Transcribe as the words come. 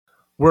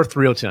We're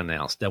thrilled to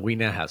announce that we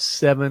now have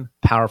 7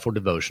 powerful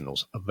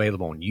devotionals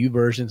available on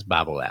YouVersion's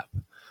Bible app.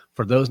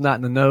 For those not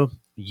in the know,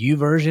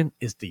 YouVersion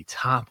is the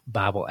top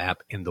Bible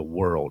app in the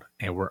world,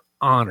 and we're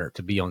honored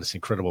to be on this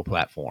incredible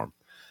platform.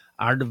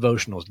 Our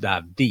devotionals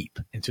dive deep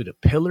into the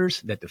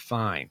pillars that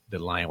define the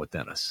lion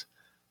within us: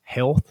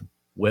 health,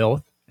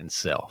 wealth, and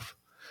self.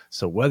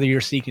 So whether you're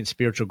seeking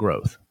spiritual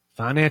growth,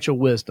 financial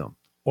wisdom,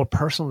 or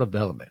personal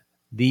development,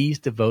 these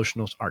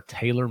devotionals are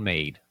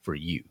tailor-made for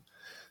you.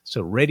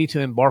 So ready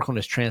to embark on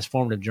this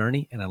transformative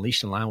journey and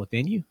unleash the lion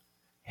within you?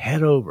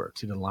 Head over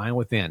to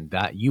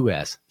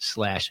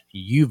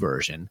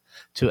thelionwithin.us/YouVersion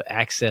to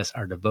access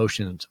our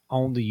devotions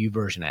on the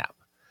YouVersion app.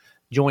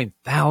 Join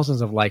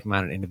thousands of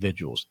like-minded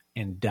individuals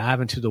and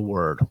dive into the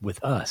Word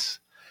with us.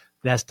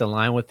 That's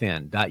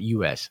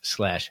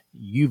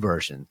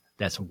thelionwithin.us/YouVersion.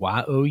 That's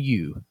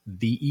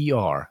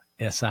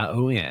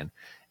YOUVERSION.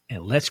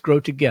 And let's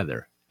grow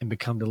together and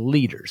become the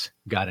leaders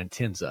God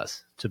intends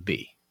us to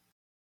be.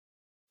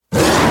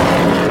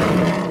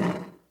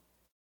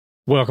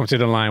 Welcome to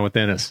The Lion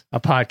Within Us, a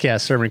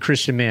podcast serving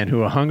Christian men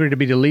who are hungry to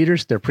be the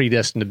leaders they're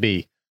predestined to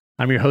be.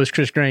 I'm your host,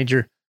 Chris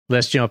Granger.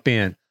 Let's jump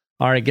in.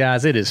 All right,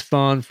 guys, it is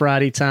fun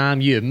Friday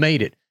time. You have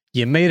made it.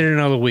 You made it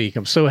another week.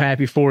 I'm so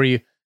happy for you.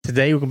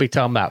 Today, we're going to be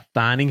talking about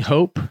finding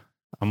hope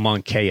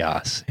among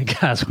chaos. And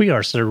guys, we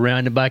are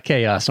surrounded by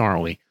chaos,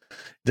 aren't we?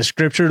 The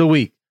scripture of the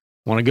week.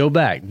 Want to go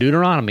back.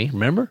 Deuteronomy,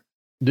 remember?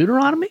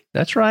 Deuteronomy?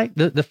 That's right.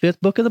 The fifth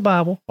book of the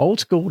Bible. Old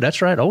school.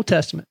 That's right. Old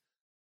Testament.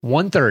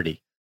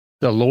 130.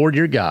 The Lord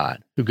your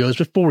God, who goes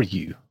before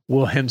you,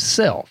 will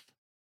himself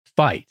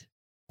fight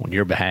on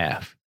your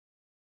behalf.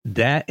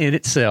 That in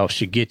itself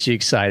should get you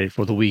excited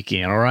for the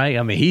weekend, all right?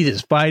 I mean, he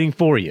is fighting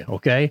for you,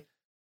 okay?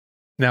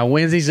 Now,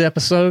 Wednesday's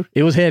episode,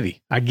 it was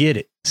heavy. I get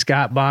it.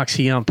 Scott Box,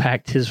 he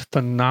unpacked his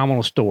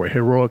phenomenal story,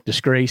 Heroic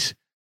Disgrace.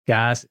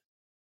 Guys,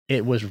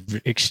 it was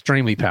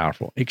extremely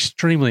powerful,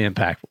 extremely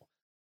impactful.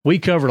 We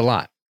covered a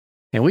lot,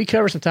 and we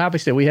covered some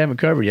topics that we haven't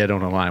covered yet on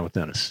The Lion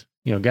Within Us.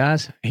 You know,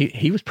 guys,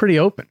 he was pretty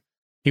open.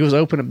 He was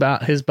open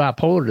about his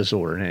bipolar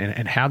disorder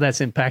and how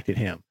that's impacted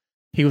him.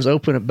 He was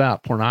open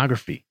about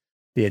pornography,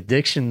 the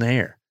addiction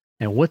there,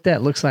 and what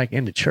that looks like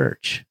in the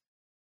church.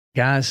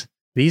 Guys,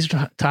 these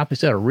are topics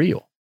that are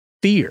real.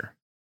 Fear,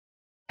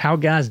 how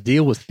guys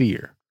deal with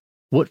fear,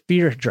 what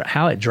fear,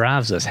 how it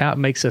drives us, how it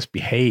makes us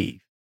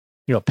behave.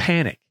 You know,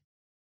 panic,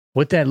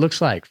 what that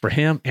looks like for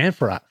him and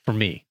for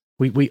me.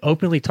 We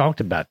openly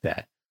talked about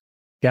that.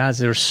 Guys,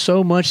 there's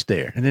so much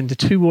there. And then the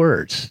two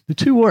words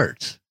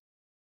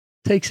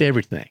takes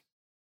everything.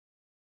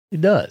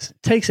 It does.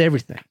 It takes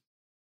everything.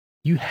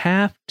 You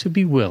have to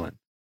be willing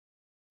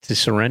to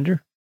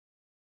surrender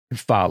and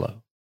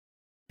follow.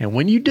 And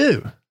when you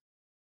do,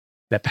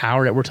 that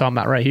power that we're talking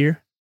about right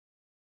here,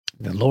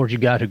 the Lord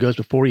your God who goes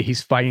before you,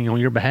 he's fighting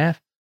on your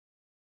behalf.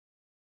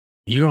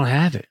 You're going to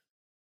have it.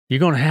 You're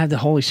going to have the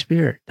Holy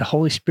Spirit. The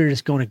Holy Spirit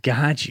is going to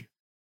guide you.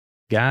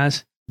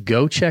 Guys,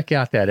 go check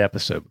out that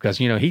episode because,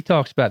 you know, he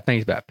talks about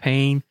things about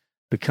pain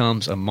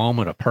becomes a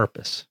moment of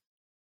purpose.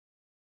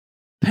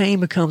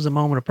 Pain becomes a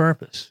moment of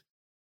purpose.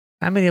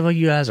 How many of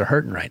you guys are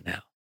hurting right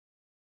now?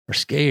 Or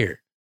scared?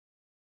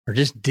 Or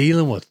just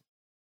dealing with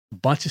a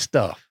bunch of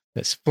stuff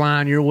that's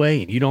flying your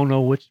way and you don't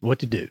know what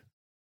to do?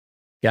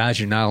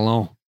 Guys, you're not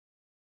alone.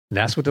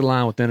 That's what The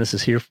Lion Within Us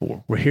is here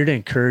for. We're here to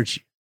encourage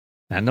you.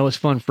 And I know it's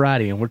Fun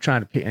Friday and we're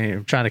trying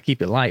to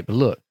keep it light, but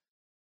look,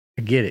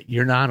 I get it.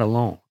 You're not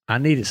alone. I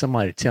needed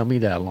somebody to tell me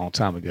that a long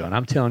time ago. And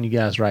I'm telling you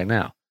guys right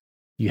now,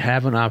 you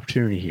have an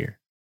opportunity here.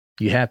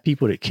 You have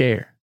people that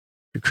care.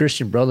 Your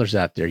Christian brothers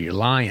out there, your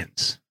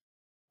lions,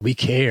 we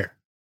care.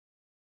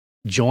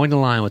 Join The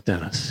Lion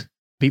Within Us.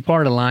 Be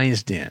part of the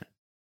Lion's Den.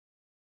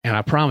 And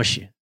I promise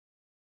you,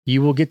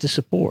 you will get the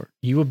support.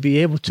 You will be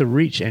able to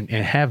reach and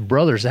have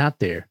brothers out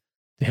there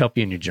to help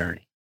you in your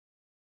journey.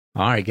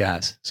 All right,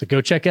 guys. So go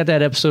check out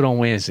that episode on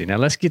Wednesday. Now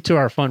let's get to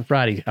our Fun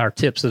Friday, our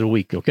tips of the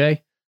week,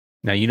 okay?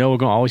 Now, you know we're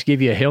going to always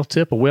give you a health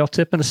tip, a wealth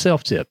tip, and a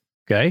self tip,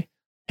 okay?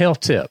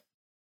 Health tip.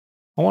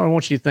 I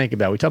want you to think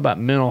about, we talk about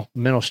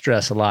mental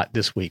stress a lot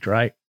this week,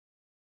 right?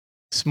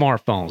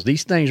 Smartphones,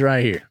 these things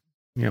right here,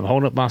 you know,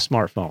 holding up my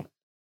smartphone,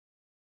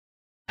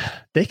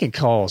 they can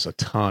cause a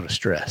ton of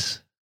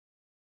stress.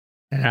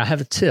 And I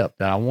have a tip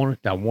that I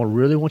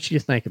really want you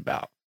to think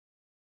about.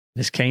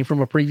 This came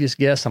from a previous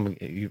guest,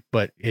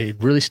 but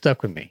it really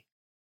stuck with me.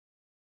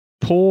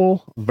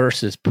 Pull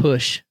versus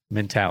push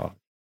mentality.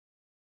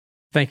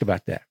 Think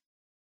about that.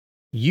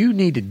 You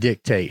need to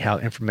dictate how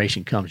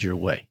information comes your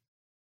way.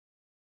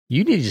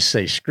 You need to just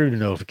say, screw the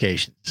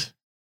notifications.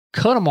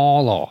 Cut them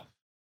all off.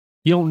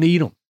 You don't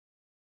need them.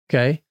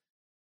 Okay?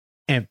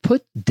 And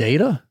put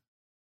data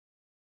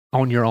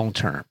on your own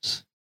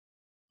terms.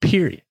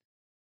 Period.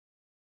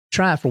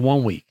 Try it for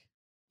 1 week.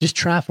 Just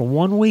try it for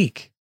 1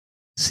 week.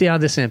 See how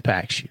this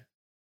impacts you.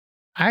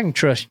 I can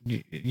trust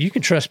you. You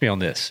can trust me on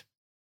this.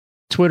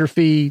 Twitter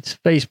feeds,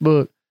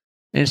 Facebook,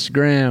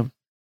 Instagram,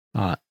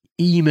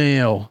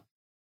 email,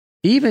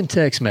 even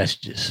text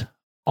messages,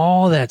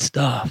 all that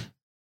stuff.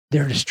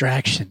 They're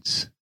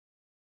distractions.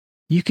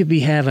 You could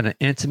be having an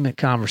intimate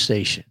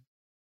conversation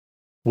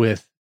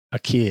with a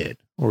kid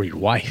or your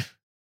wife.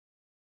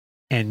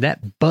 And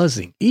that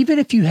buzzing, even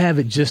if you have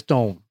it just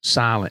on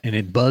silent and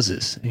it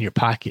buzzes in your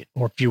pocket,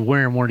 or if you're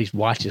wearing one of these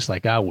watches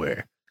like I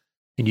wear,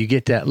 and you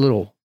get that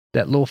little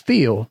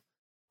feel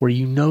where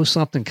you know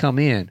something come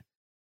in,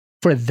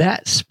 for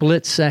that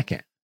split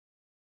second,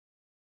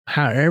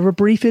 however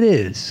brief it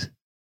is,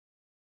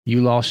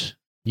 you lost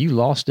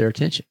their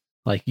attention.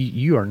 Like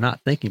you are not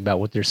thinking about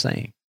what they're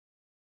saying.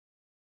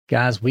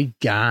 Guys, we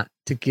got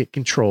to get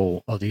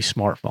control of these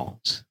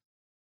smartphones.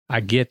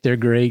 I get they're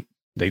great.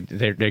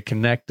 They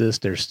connect us.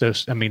 They're so,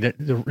 I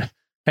mean,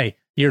 hey,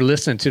 you're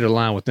listening to the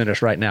Line Within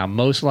Us right now.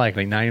 Most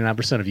likely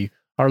 99% of you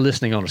are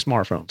listening on a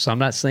smartphone. So I'm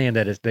not saying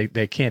that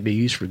they can't be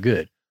used for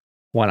good.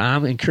 What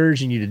I'm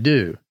encouraging you to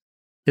do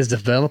is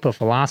develop a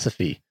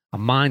philosophy, a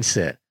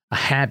mindset, a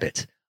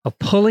habit of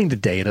pulling the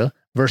data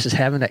versus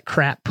having that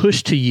crap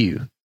pushed to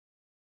you.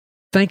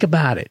 Think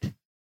about it.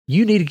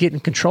 You need to get in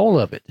control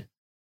of it.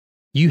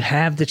 You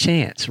have the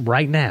chance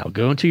right now.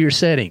 Go into your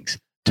settings,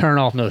 turn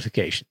off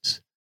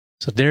notifications.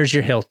 So there's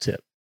your health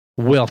tip,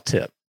 wealth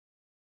tip.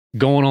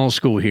 Going on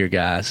school here,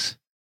 guys.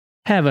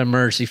 Have an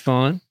emergency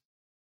fund,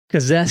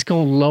 because that's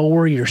going to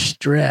lower your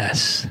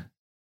stress.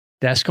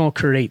 That's going to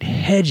create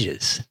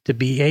hedges to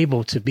be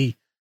able to be,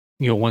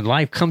 when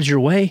life comes your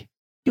way,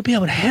 you'll be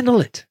able to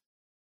handle it.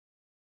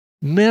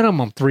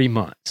 Minimum 3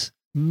 months.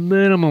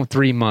 Minimum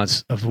 3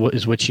 months of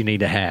what you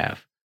need to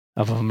have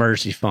of an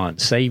emergency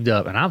fund saved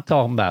up. And I'm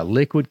talking about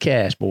liquid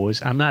cash,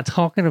 boys. I'm not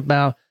talking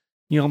about,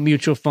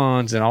 mutual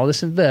funds and all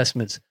this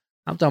investments.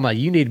 I'm talking about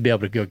you need to be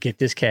able to go get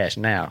this cash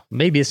now.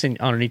 Maybe it's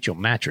underneath your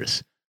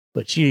mattress,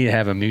 but you need to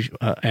have an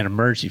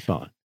emergency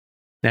fund.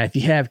 Now, if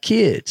you have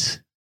kids,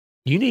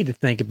 you need to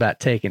think about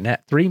taking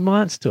that 3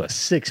 months to a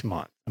 6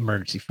 month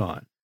emergency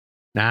fund.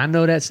 Now, I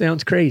know that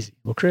sounds crazy.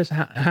 Well, Chris,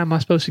 how am I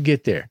supposed to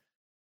get there?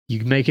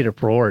 You make it a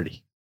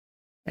priority,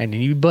 and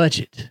then you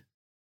budget.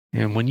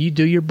 And when you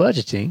do your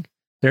budgeting,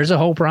 there's a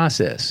whole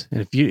process.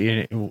 And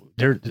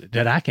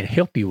that I can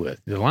help you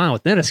with. The Line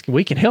Within Us,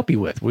 we can help you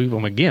with.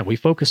 We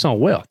focus on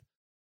wealth.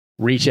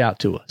 Reach out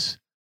to us.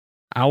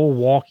 I will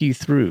walk you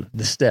through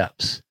the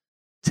steps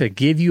to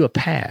give you a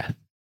path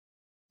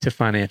to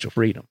financial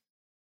freedom.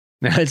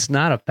 Now, it's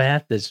not a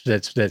path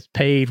that's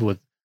paved with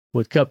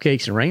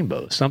cupcakes and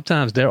rainbows.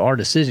 Sometimes there are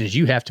decisions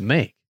you have to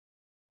make.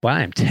 But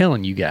I am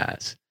telling you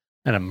guys,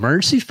 an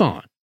emergency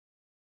fund,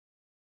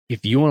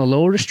 if you want to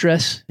lower the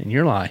stress in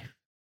your life,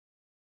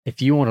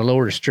 if you want to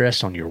lower the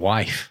stress on your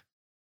wife,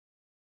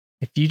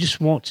 if you just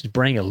want to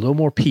bring a little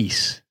more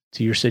peace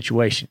to your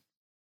situation,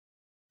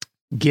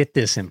 get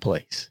this in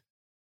place.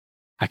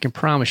 I can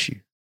promise you,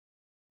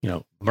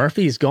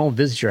 Murphy is going to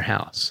visit your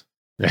house.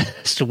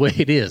 That's the way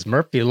it is.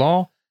 Murphy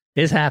Law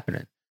is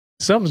happening.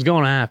 Something's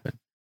going to happen.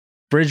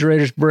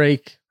 Refrigerators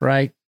break,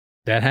 right?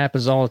 That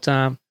happens all the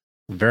time.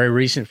 Very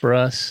recent for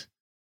us.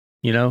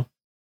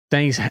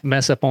 Things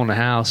mess up on the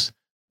house.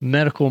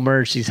 Medical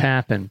emergencies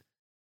happen.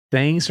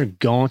 Things are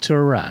going to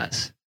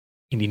arise,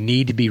 and you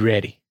need to be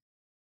ready.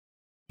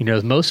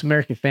 Most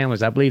American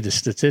families, I believe the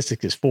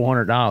statistic is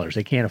 $400.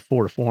 They can't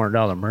afford a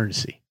 $400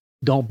 emergency.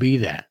 Don't be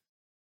that.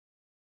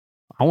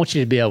 I want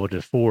you to be able to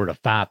afford a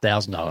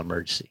 $5,000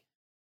 emergency.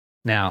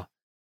 Now,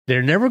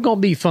 they're never going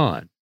to be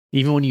fun,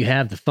 even when you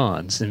have the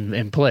funds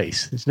in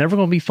place. It's never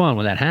going to be fun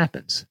when that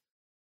happens.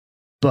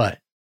 But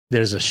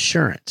there's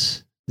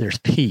assurance, there's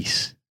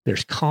peace,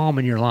 there's calm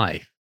in your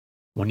life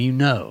when you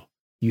know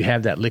you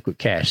have that liquid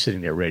cash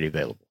sitting there ready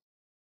available.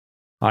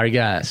 All right,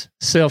 guys,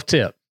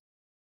 self-tip.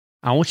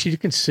 I want you to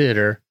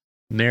consider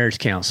marriage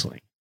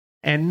counseling,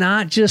 and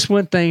not just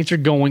when things are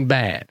going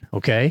bad,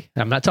 okay?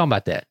 I'm not talking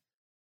about that.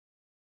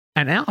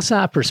 An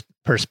outside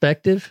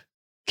perspective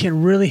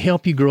can really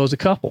help you grow as a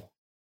couple.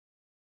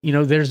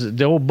 There's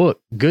the old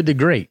book, Good to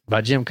Great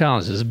by Jim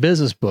Collins. It's a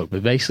business book,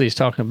 but basically it's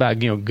talking about,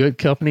 good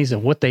companies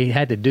and what they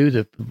had to do,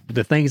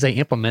 the things they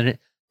implemented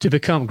to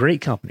become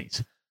great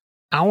companies.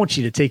 I want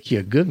you to take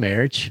a good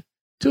marriage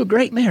to a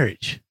great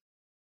marriage.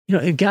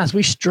 And guys,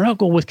 we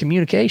struggle with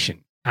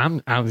communication.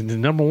 I'm the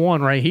number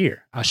one right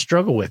here. I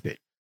struggle with it.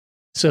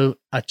 So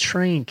a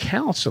trained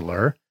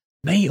counselor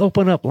may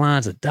open up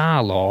lines of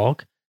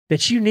dialogue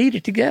that you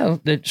needed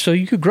together so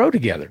you could grow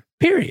together,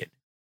 period.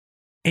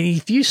 And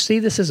if you see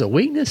this as a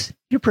weakness,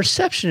 your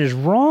perception is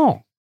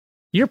wrong.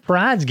 Your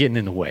pride's getting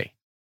in the way.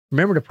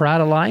 Remember the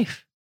pride of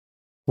life?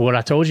 What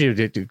I told you,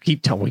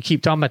 we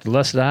keep talking about the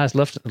lust of the eyes,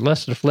 lust of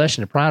the flesh,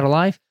 and the pride of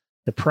life.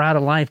 The pride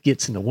of life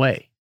gets in the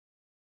way.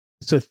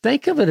 So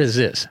think of it as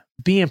this,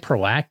 being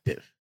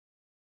proactive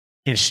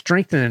and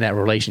strengthening that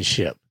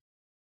relationship.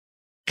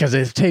 Because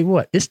I tell you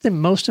what, it's the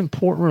most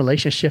important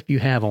relationship you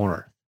have on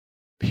earth,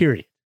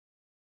 period.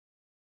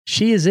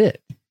 She is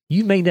it.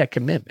 You made that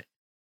commitment.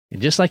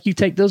 And just like you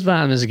take those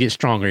vitamins to get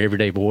stronger every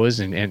day, boys,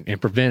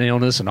 and prevent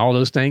illness and all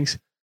those things,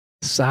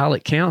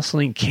 solid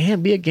counseling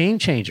can be a game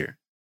changer.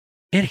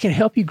 And it can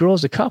help you grow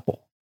as a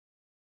couple.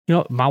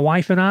 My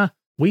wife and I,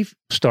 we've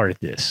started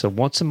this. So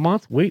once a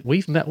month, we've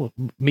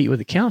meet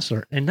with a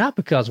counselor, and not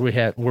because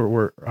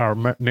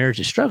our marriage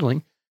is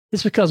struggling.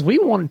 It's because we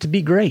want it to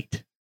be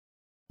great.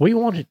 We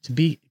want it to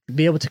be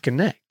able to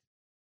connect.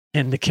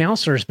 And the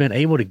counselor has been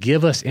able to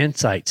give us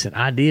insights and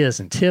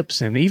ideas and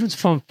tips and even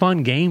some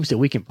fun games that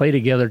we can play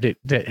together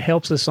that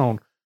helps us on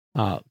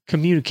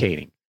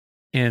communicating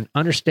and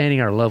understanding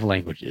our love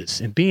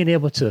languages and being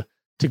able to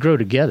grow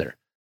together.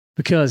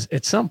 Because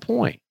at some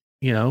point,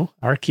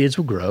 our kids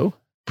will grow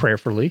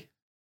prayerfully.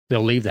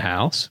 They'll leave the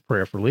house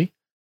prayerfully,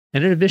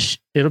 and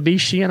it'll be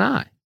she and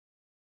I.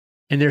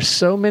 And there's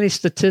so many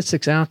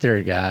statistics out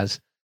there,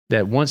 guys,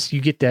 that once you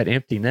get that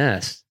empty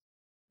nest,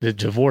 the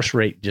divorce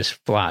rate just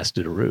flies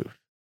through the roof.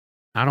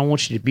 I don't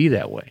want you to be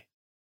that way,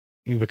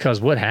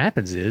 because what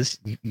happens is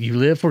you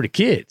live for the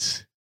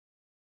kids.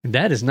 And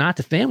that is not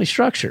the family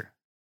structure.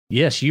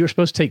 Yes, you're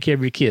supposed to take care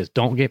of your kids.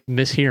 Don't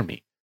mishear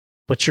me.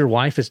 But your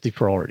wife is the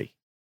priority.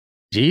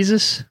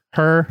 Jesus,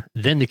 her,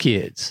 then the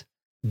kids.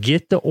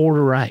 Get the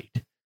order right.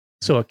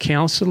 So a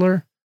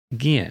counselor,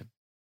 again,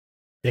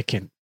 they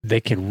can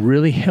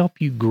really help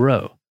you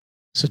grow.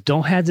 So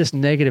don't have this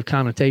negative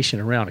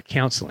connotation around a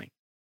counseling.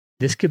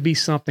 This could be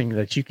something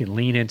that you can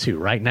lean into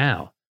right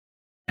now.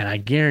 And I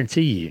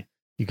guarantee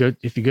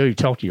if you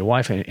talk to your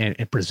wife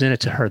and present it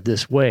to her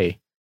this way,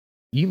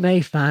 you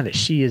may find that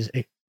she is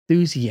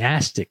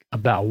enthusiastic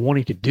about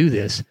wanting to do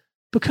this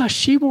because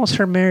she wants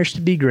her marriage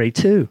to be great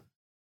too.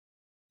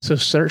 So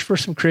search for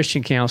some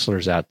Christian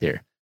counselors out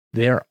there.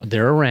 They're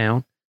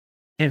around,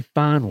 and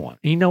find one.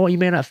 And you know what? You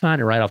may not find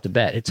it right off the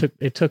bat. It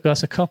took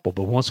us a couple,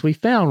 but once we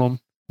found them,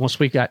 once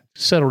we got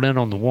settled in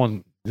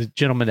on the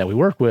gentleman that we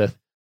work with,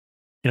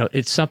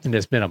 it's something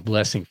that's been a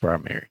blessing for our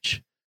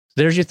marriage. So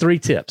there's your 3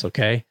 tips,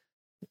 okay?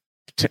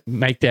 To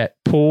make that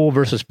pull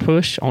versus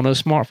push on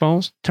those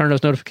smartphones. Turn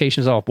those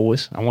notifications off,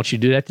 boys. I want you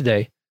to do that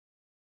today.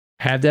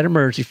 Have that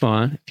emergency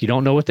fund. If you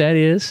don't know what that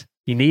is,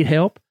 you need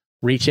help,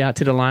 reach out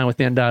to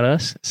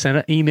thelionwithin.us. Send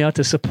an email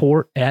to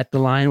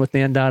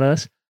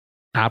support@thelionwithin.us.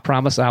 I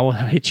promise I will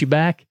hit you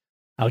back.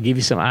 I'll give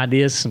you some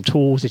ideas, some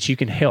tools that you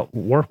can help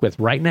work with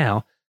right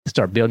now to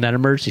start building that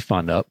emergency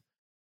fund up,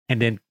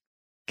 and then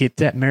get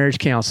that marriage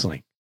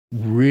counseling.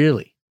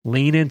 Really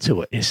lean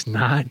into it. It's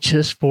not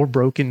just for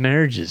broken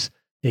marriages.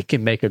 It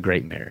can make a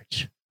great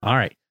marriage. All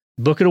right.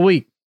 Book of the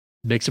week.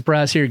 Big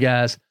surprise here,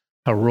 guys.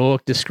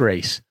 Heroic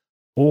Disgrace.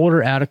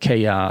 Order out of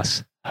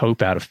chaos.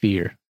 Hope out of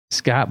fear.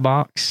 Scott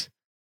Box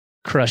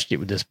crushed it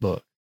with this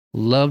book.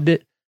 Loved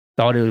it.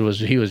 Thought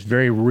he was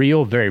very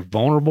real, very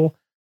vulnerable.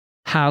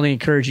 Highly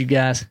encourage you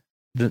guys.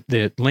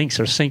 The links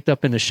are synced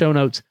up in the show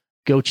notes.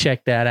 Go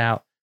check that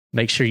out.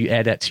 Make sure you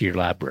add that to your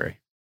library.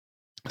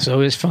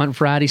 So it's Fun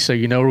Friday, so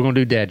we're going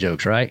to do dad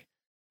jokes, right?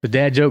 The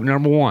dad joke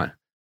number 1.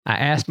 I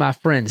asked my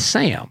friend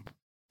Sam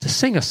to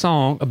sing a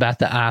song about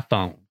the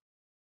iPhone.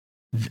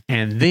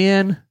 And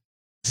then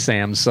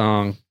Sam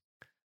sung.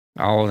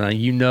 Oh,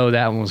 now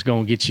that one was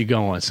going to get you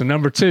going. So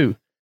number 2,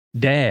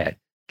 Dad,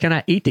 can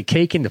I eat the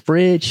cake in the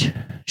fridge?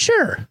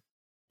 Sure,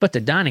 but the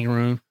dining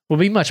room will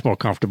be much more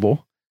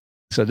comfortable.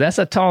 So that's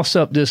a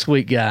toss-up this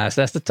week, guys.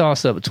 That's the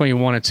toss-up between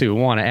 1 and 2.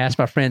 1, I asked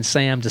my friend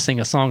Sam to sing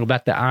a song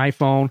about the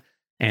iPhone,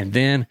 and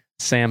then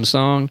Sam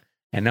sung.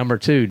 And number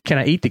 2, can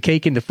I eat the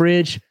cake in the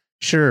fridge?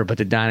 Sure, but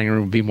the dining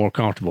room will be more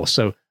comfortable.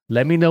 So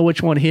let me know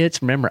which one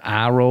hits. Remember,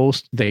 eye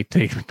rolls, they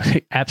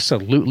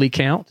absolutely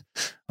count.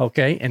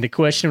 Okay, and the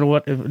question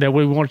that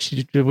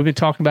we've been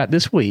talking about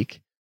this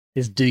week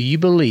is, do you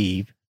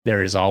believe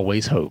there is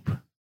always hope?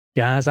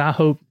 Guys, I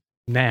hope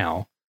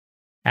now,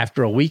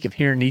 after a week of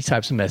hearing these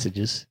types of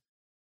messages,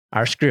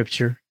 our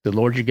scripture, the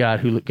Lord your God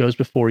who goes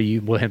before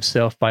you will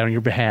himself fight on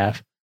your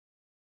behalf.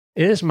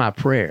 It is my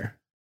prayer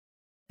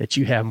that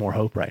you have more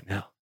hope right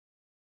now,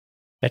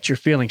 that you're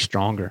feeling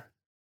stronger,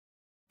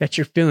 that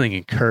you're feeling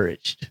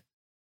encouraged.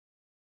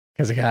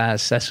 Because,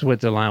 guys, that's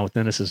what the Lion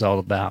Within Us is all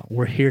about.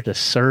 We're here to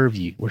serve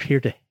you. We're here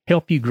to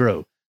help you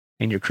grow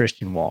in your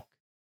Christian walk.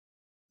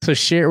 So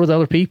share it with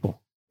other people.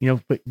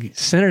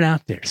 Send it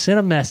out there. Send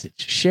a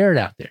message. Share it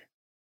out there.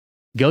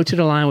 Go to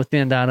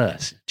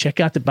thelionwithin.us. Check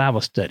out the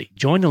Bible study.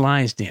 Join the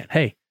Lion's Den.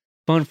 Hey,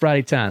 Fun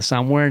Friday time. So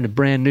I'm wearing the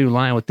brand new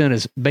Lion Within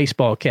Us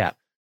baseball cap.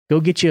 Go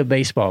get you a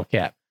baseball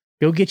cap.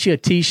 Go get you a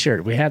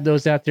T-shirt. We have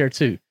those out there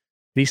too.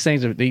 These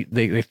things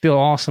they feel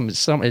awesome.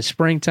 It's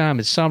springtime.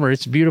 It's summer.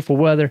 It's beautiful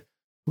weather.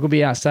 We're gonna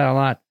be outside a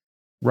lot.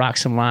 Rock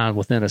some Lion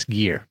Within Us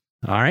gear.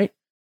 All right,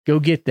 go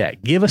get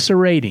that. Give us a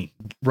rating.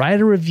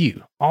 Write a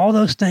review. All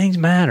those things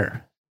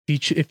matter.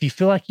 If you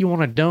feel like you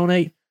want to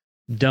donate.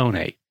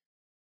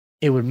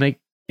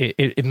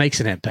 It makes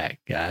an impact,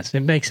 guys. It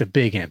makes a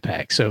big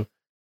impact. So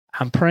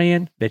I'm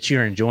praying that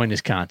you're enjoying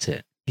this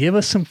content. Give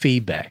us some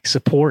feedback.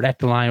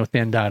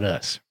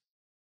 Support@thelionwithin.us.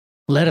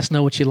 Let us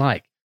know what you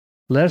like.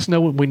 Let us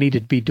know what we need to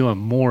be doing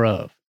more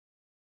of.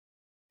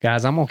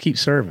 Guys, I'm going to keep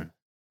serving.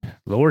 The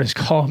Lord has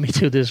called me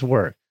to this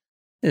work.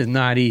 It is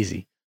not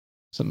easy.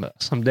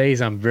 Some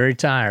days I'm very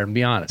tired, to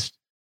be honest.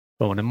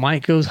 But when the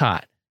mic goes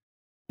hot,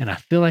 and I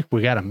feel like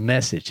we got a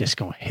message that's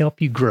going to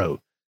help you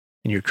grow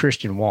in your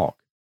Christian walk,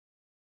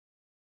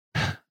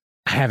 I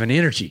have an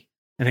energy,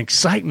 an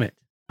excitement,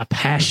 a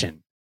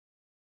passion.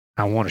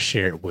 I want to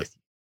share it with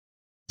you.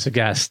 So,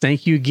 guys,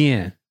 thank you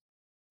again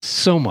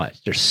so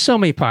much. There's so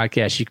many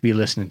podcasts you could be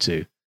listening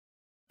to,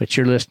 but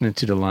you're listening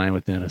to The Lion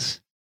Within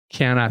Us.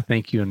 Cannot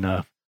thank you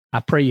enough. I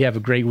pray you have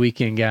a great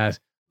weekend, guys.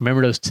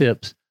 Remember those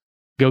tips.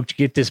 Go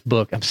get this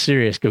book. I'm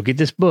serious. Go get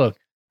this book.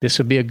 This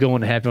would be a good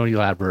one to have in your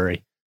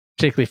library,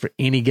 particularly for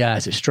any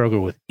guys that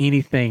struggle with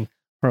anything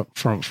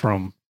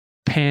from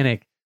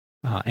panic,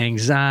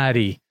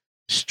 anxiety,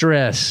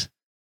 stress.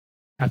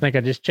 I think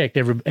I just checked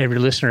every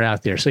listener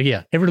out there. So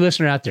yeah, every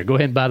listener out there, go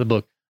ahead and buy the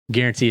book.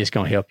 Guarantee it's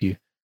going to help you.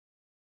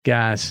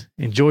 Guys,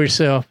 enjoy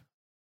yourself.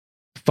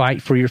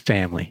 Fight for your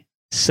family.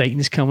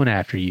 Satan's coming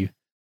after you.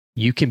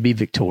 You can be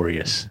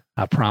victorious.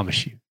 I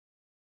promise you.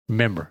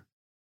 Remember,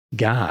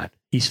 God,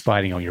 he's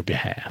fighting on your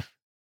behalf.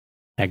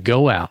 Now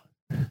go out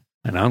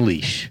and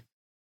unleash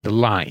the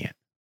lion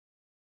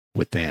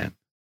within.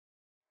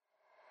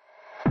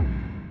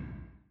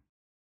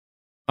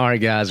 All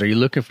right, guys, are you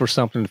looking for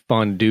something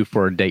fun to do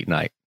for a date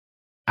night?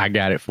 I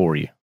got it for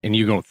you, and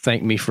you're going to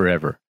thank me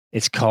forever.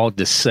 It's called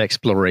the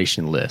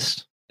Sexploration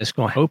List. It's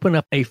going to open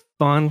up a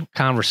fun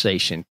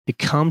conversation to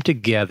come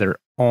together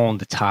on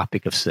the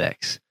topic of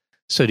sex.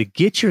 So to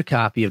get your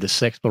copy of the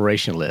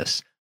Sexploration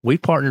List, we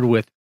partnered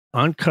with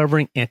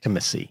Uncovering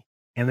Intimacy,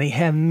 and they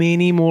have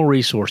many more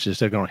resources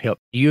that are going to help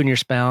you and your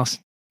spouse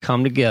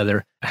come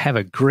together, have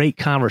a great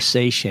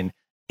conversation,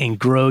 and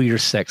grow your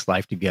sex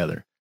life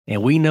together.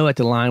 And we know at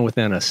the Lion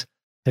Within Us,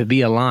 to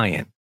be a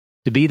lion,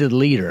 to be the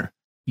leader,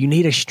 you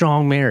need a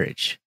strong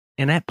marriage.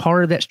 And that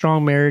part of that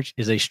strong marriage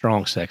is a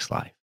strong sex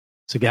life.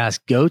 So guys,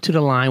 go to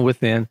the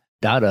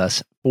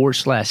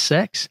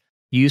lionwithin.us/sex,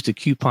 use the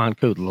coupon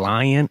code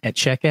LION at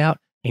checkout,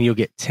 and you'll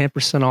get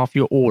 10% off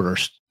your order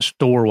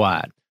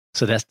store-wide.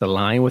 So that's the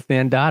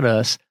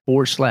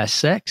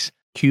lionwithin.us/sex,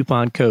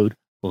 coupon code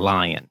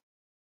LION.